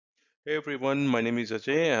Hey everyone, my name is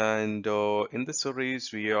Ajay, and in this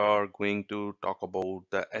series, we are going to talk about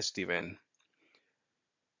the SD-WAN.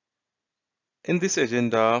 In this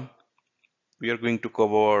agenda, we are going to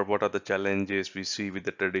cover what are the challenges we see with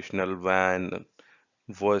the traditional WAN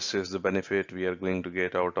versus the benefit we are going to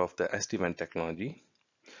get out of the SD-WAN technology.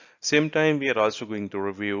 Same time, we are also going to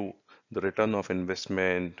review the return of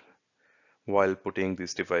investment while putting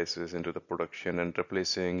these devices into the production and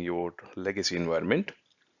replacing your legacy environment.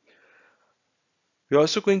 We're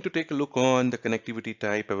also going to take a look on the connectivity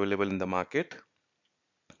type available in the market.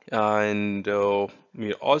 And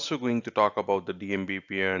we're also going to talk about the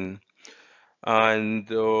DMVPN. And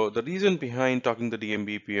the reason behind talking the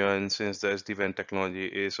DMVPN, since the SD-WAN technology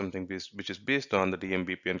is something which is based on the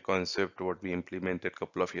DMVPN concept, what we implemented a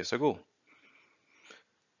couple of years ago.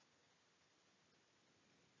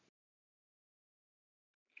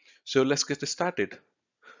 So let's get started.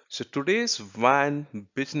 So today's WAN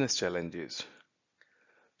business challenges.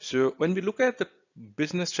 So when we look at the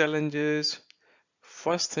business challenges,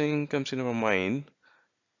 first thing comes into our mind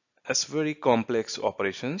as very complex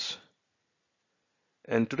operations.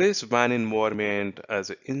 And today's WAN environment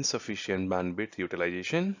has insufficient bandwidth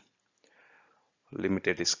utilization,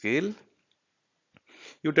 limited scale.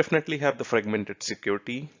 You definitely have the fragmented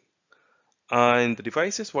security, and the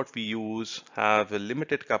devices what we use have a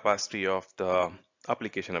limited capacity of the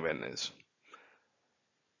application awareness.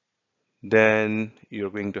 Then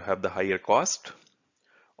you're going to have the higher cost.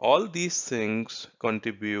 All these things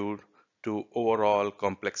contribute to overall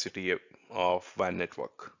complexity of WAN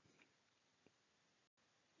network.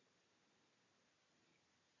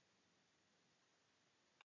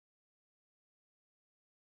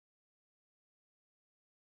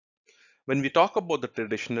 When we talk about the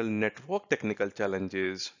traditional network technical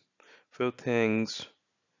challenges, few things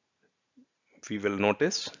we will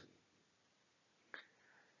notice.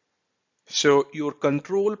 So your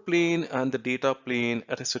control plane and the data plane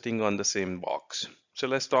are sitting on the same box. So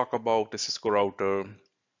let's talk about a Cisco router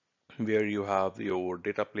where you have your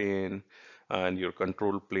data plane and your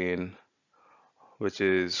control plane, which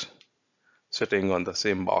is sitting on the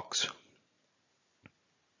same box.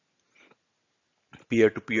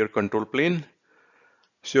 Peer-to-peer control plane.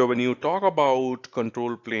 So when you talk about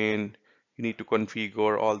control plane, you need to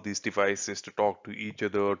configure all these devices to talk to each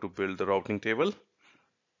other to build the routing table.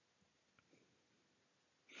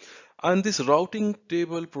 And this routing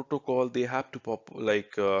table protocol, they have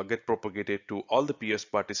to get propagated to all the peers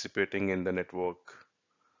participating in the network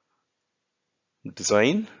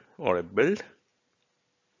design or a build.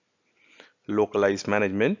 Localized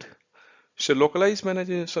management. So localized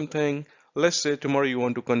management is something, let's say tomorrow you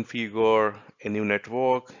want to configure a new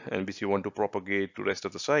network and which you want to propagate to rest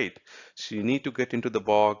of the site. So you need to get into the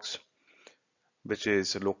box, which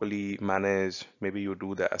is locally managed. Maybe you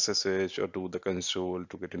do the SSH or do the console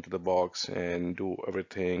to get into the box and do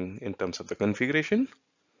everything in terms of the configuration.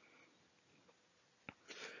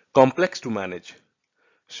 Complex to manage.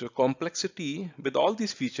 So complexity, with all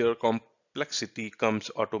these features, complexity comes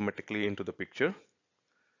automatically into the picture.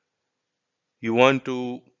 You want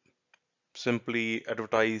to simply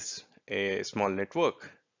advertise a small network,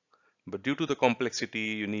 but due to the complexity,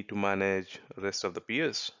 you need to manage rest of the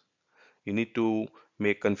peers. You need to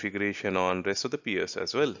make configuration on rest of the peers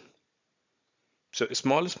as well. So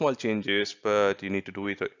small changes, but you need to do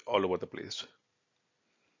it all over the place.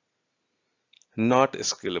 Not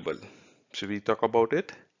scalable. So we talk about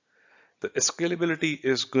it. The scalability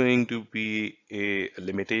is going to be a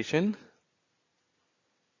limitation,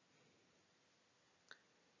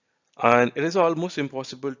 and it is almost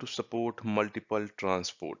impossible to support multiple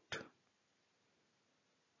transport.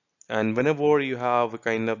 And whenever you have a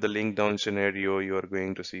kind of the link down scenario, you are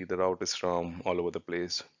going to see the route is from all over the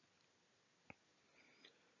place.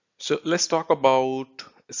 So let's talk about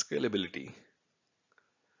scalability.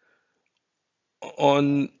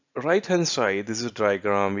 On right hand side, this is a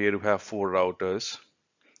diagram where you have four routers,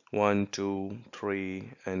 1, 2, 3,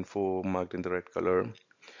 and 4 marked in the red color.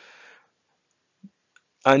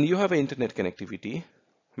 And you have an internet connectivity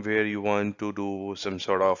where you want to do some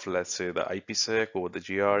sort of, let's say, the IPsec or the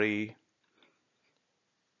GRE.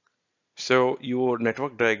 So your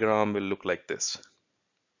network diagram will look like this.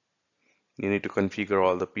 You need to configure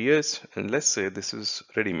all the peers, and let's say this is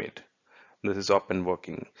ready-made. This is up and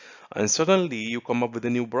working. And suddenly you come up with a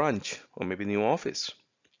new branch or maybe new office.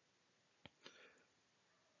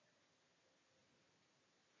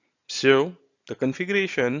 So the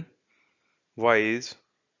configuration wise,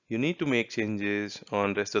 you need to make changes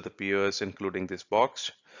on rest of the peers, including this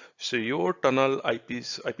box. So your tunnel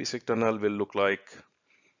IPsec tunnel will look like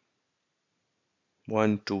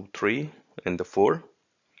 1, 2, 3, and the 4.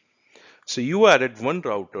 So you added one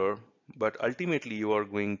router, but ultimately you are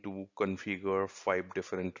going to configure 5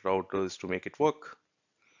 different routers to make it work.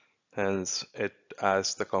 Hence, it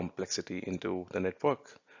adds the complexity into the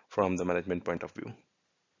network from the management point of view.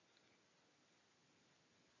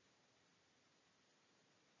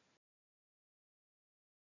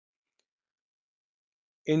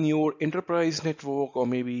 In your enterprise network, or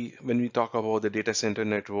maybe when we talk about the data center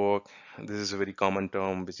network, this is a very common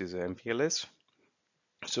term, which is MPLS.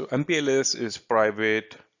 So MPLS is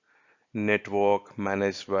private network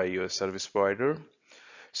managed by your service provider.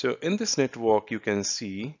 So in this network, you can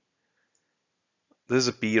see this is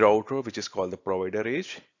a P router, which is called the provider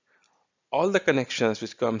edge. All the connections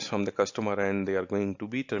which comes from the customer end, they are going to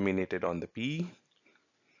be terminated on the P.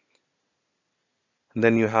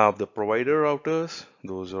 Then you have the provider routers.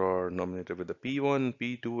 Those are nominated with the P1,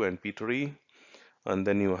 P2, and P3. And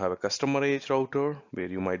then you have a customer edge router where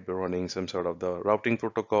you might be running some sort of the routing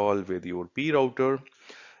protocol with your P router.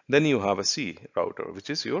 Then you have a C router, which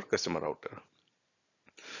is your customer router.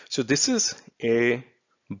 So this is a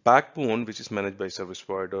backbone which is managed by service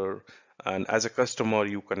provider, and as a customer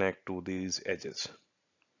you connect to these edges.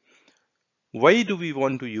 Why do we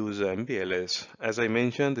want to use MPLS? As I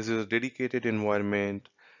mentioned, this is a dedicated environment.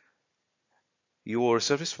 Your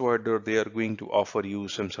service provider, they are going to offer you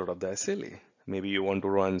some sort of the SLA. Maybe you want to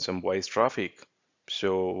run some voice traffic,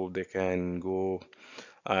 so they can go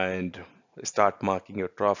and start marking your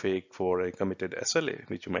traffic for a committed SLA,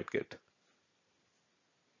 which you might get.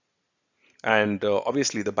 And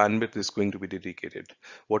obviously the bandwidth is going to be dedicated.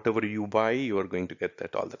 Whatever you buy, you are going to get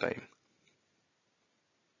that all the time.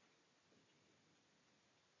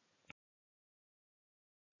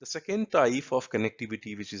 The second type of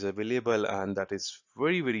connectivity which is available and that is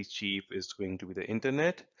very, very cheap is going to be the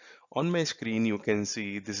internet. On my screen, you can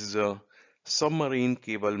see this is a submarine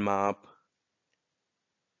cable map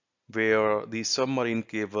where these submarine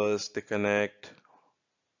cables, they connect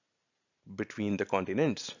between the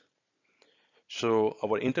continents. So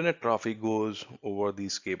our internet traffic goes over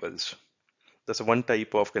these cables. That's one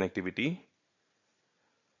type of connectivity.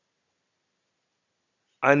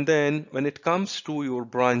 And then when it comes to your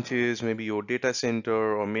branches, maybe your data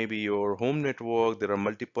center or maybe your home network, there are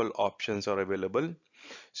multiple options are available.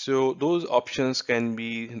 So those options can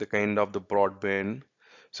be the kind of the broadband.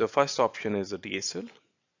 So first option is the DSL.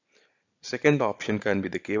 Second option can be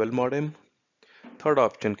the cable modem. Third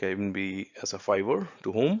option can be as a fiber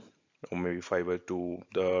to home or maybe fiber to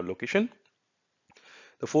the location.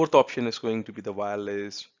 The fourth option is going to be the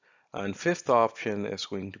wireless, and fifth option is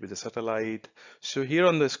going to be the satellite. So here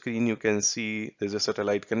on the screen you can see there's a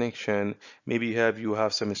satellite connection. Maybe you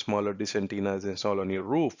have some smaller dish antennas installed on your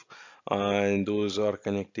roof, and those are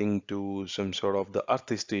connecting to some sort of the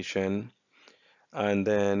earth station. And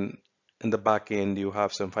then in the back end you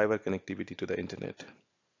have some fiber connectivity to the internet.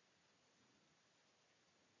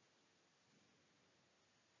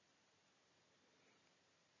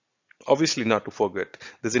 Obviously, not to forget,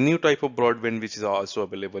 there's a new type of broadband which is also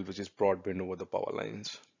available, which is broadband over the power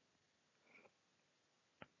lines.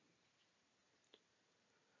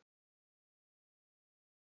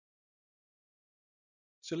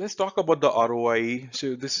 So let's talk about the ROI.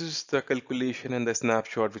 So this is the calculation and the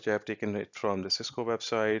snapshot which I have taken it from the Cisco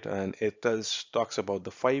website, and it talks about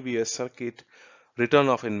the 5-year circuit return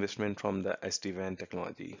of investment from the SD-WAN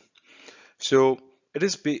technology. So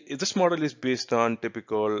this model is based on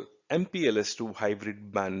typical MPLS to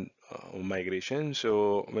hybrid WAN migration.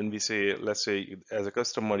 So when we say, let's say as a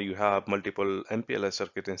customer, you have multiple MPLS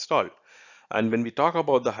circuit installed. And when we talk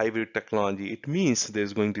about the hybrid technology, it means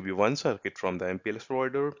there's going to be one circuit from the MPLS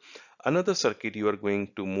provider, another circuit you are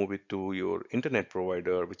going to move it to your internet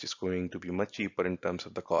provider, which is going to be much cheaper in terms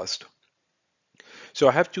of the cost. So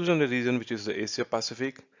I have chosen a region which is the Asia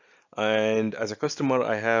Pacific, and as a customer,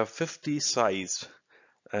 I have 50 sites,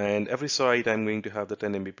 and every site I'm going to have the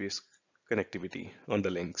 10 Mbps connectivity on the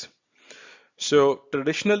links. So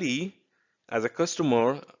traditionally, as a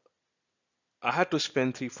customer, I had to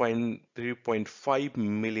spend $3.5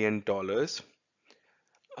 million,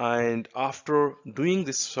 and after doing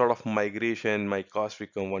this sort of migration, my cost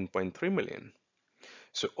become 1.3 million.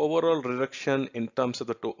 So overall reduction in terms of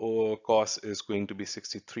the cost is going to be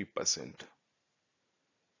 63%.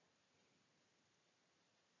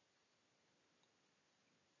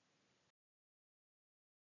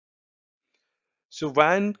 So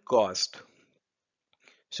WAN cost.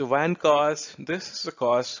 So WAN cost, this is the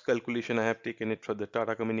cost calculation. I have taken it for the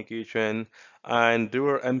Tata Communication, and there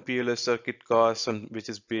were MPLS circuit costs, which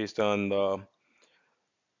is based on the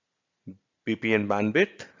VPN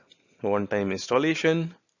bandwidth, one-time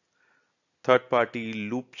installation, third-party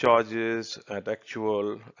loop charges at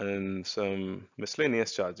actual, and some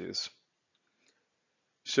miscellaneous charges.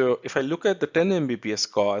 So if I look at the 10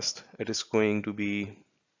 Mbps cost, it is going to be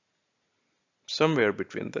somewhere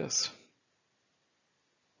between this.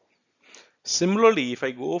 Similarly, if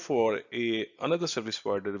I go for another service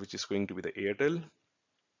provider, which is going to be the Airtel,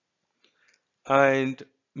 and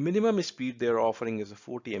minimum speed they're offering is a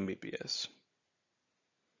 40 Mbps,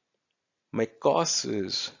 my cost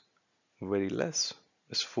is very less.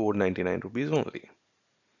 It's 499 rupees only.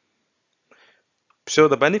 So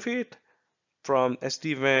the benefit from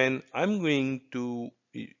SD-WAN, I'm going to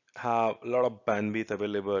have a lot of bandwidth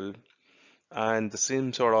available and the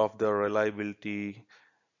same sort of the reliability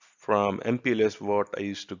from MPLS what I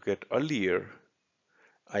used to get earlier.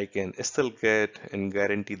 I can still get and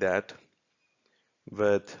guarantee that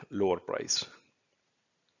with lower price.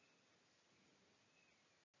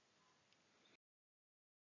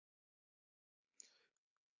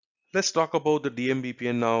 Let's talk about the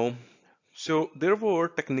DMVPN now. So there were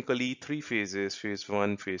technically three phases, phase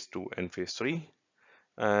one, phase two, and phase three.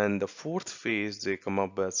 And the fourth phase, they come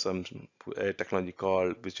up with some technology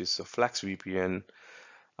called, which is a Flex VPN,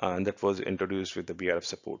 and that was introduced with the BRF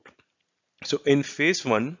support. So in phase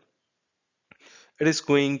one, it is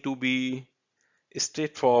going to be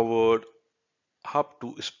straightforward hub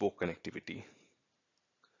to spoke connectivity.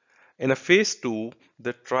 In a phase two,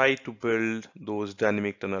 they try to build those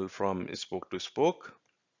dynamic tunnel from spoke to spoke.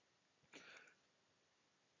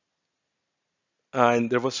 And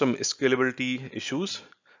there were some scalability issues,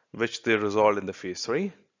 which they resolved in the phase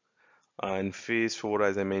three. And phase four,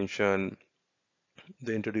 as I mentioned,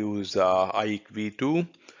 they introduced IEC v2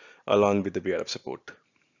 along with the BRF support.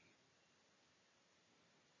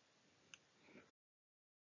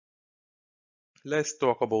 Let's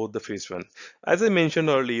talk about the phase one. As I mentioned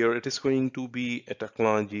earlier, it is going to be a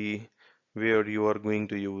technology where you are going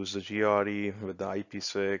to use the GRE with the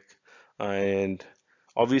IPsec, and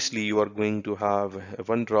obviously you are going to have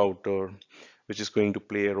one router which is going to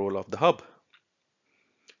play a role of the hub.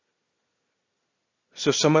 So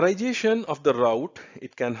summarization of the route,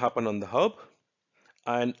 it can happen on the hub,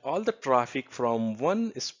 and all the traffic from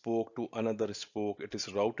one spoke to another spoke, it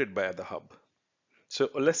is routed by the hub. So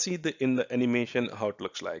let's see in the animation how it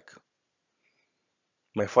looks like.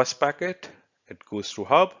 My first packet, it goes to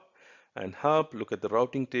hub, and hub look at the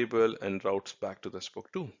routing table and routes back to the spoke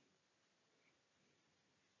 2.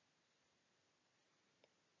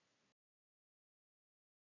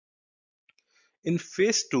 In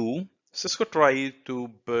phase 2, Cisco tried to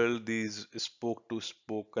build these spoke to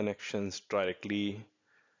spoke connections directly.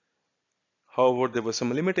 However, there were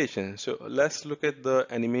some limitations. So let's look at the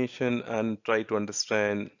animation and try to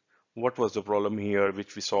understand what was the problem here,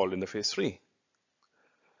 which we solved in the phase 3.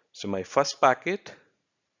 So my first packet,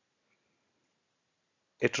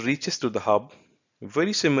 it reaches to the hub,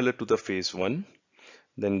 very similar to the phase 1,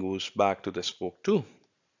 then goes back to the spoke 2.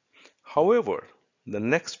 However, the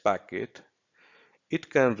next packet, it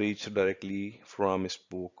can reach directly from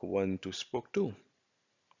spoke 1 to spoke 2.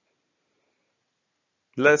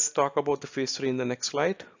 Let's talk about the phase 3 in the next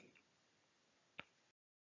slide.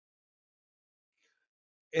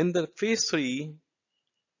 In the phase 3,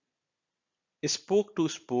 spoke to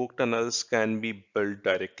spoke tunnels can be built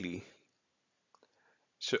directly.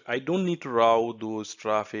 So I don't need to route those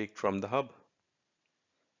traffic from the hub.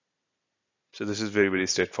 So this is very, very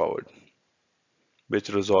straightforward, which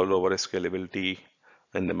resolve our scalability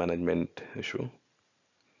and the management issue.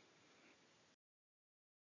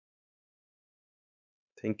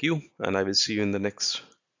 Thank you, and I will see you in the next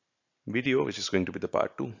video, which is going to be the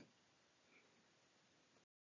part 2.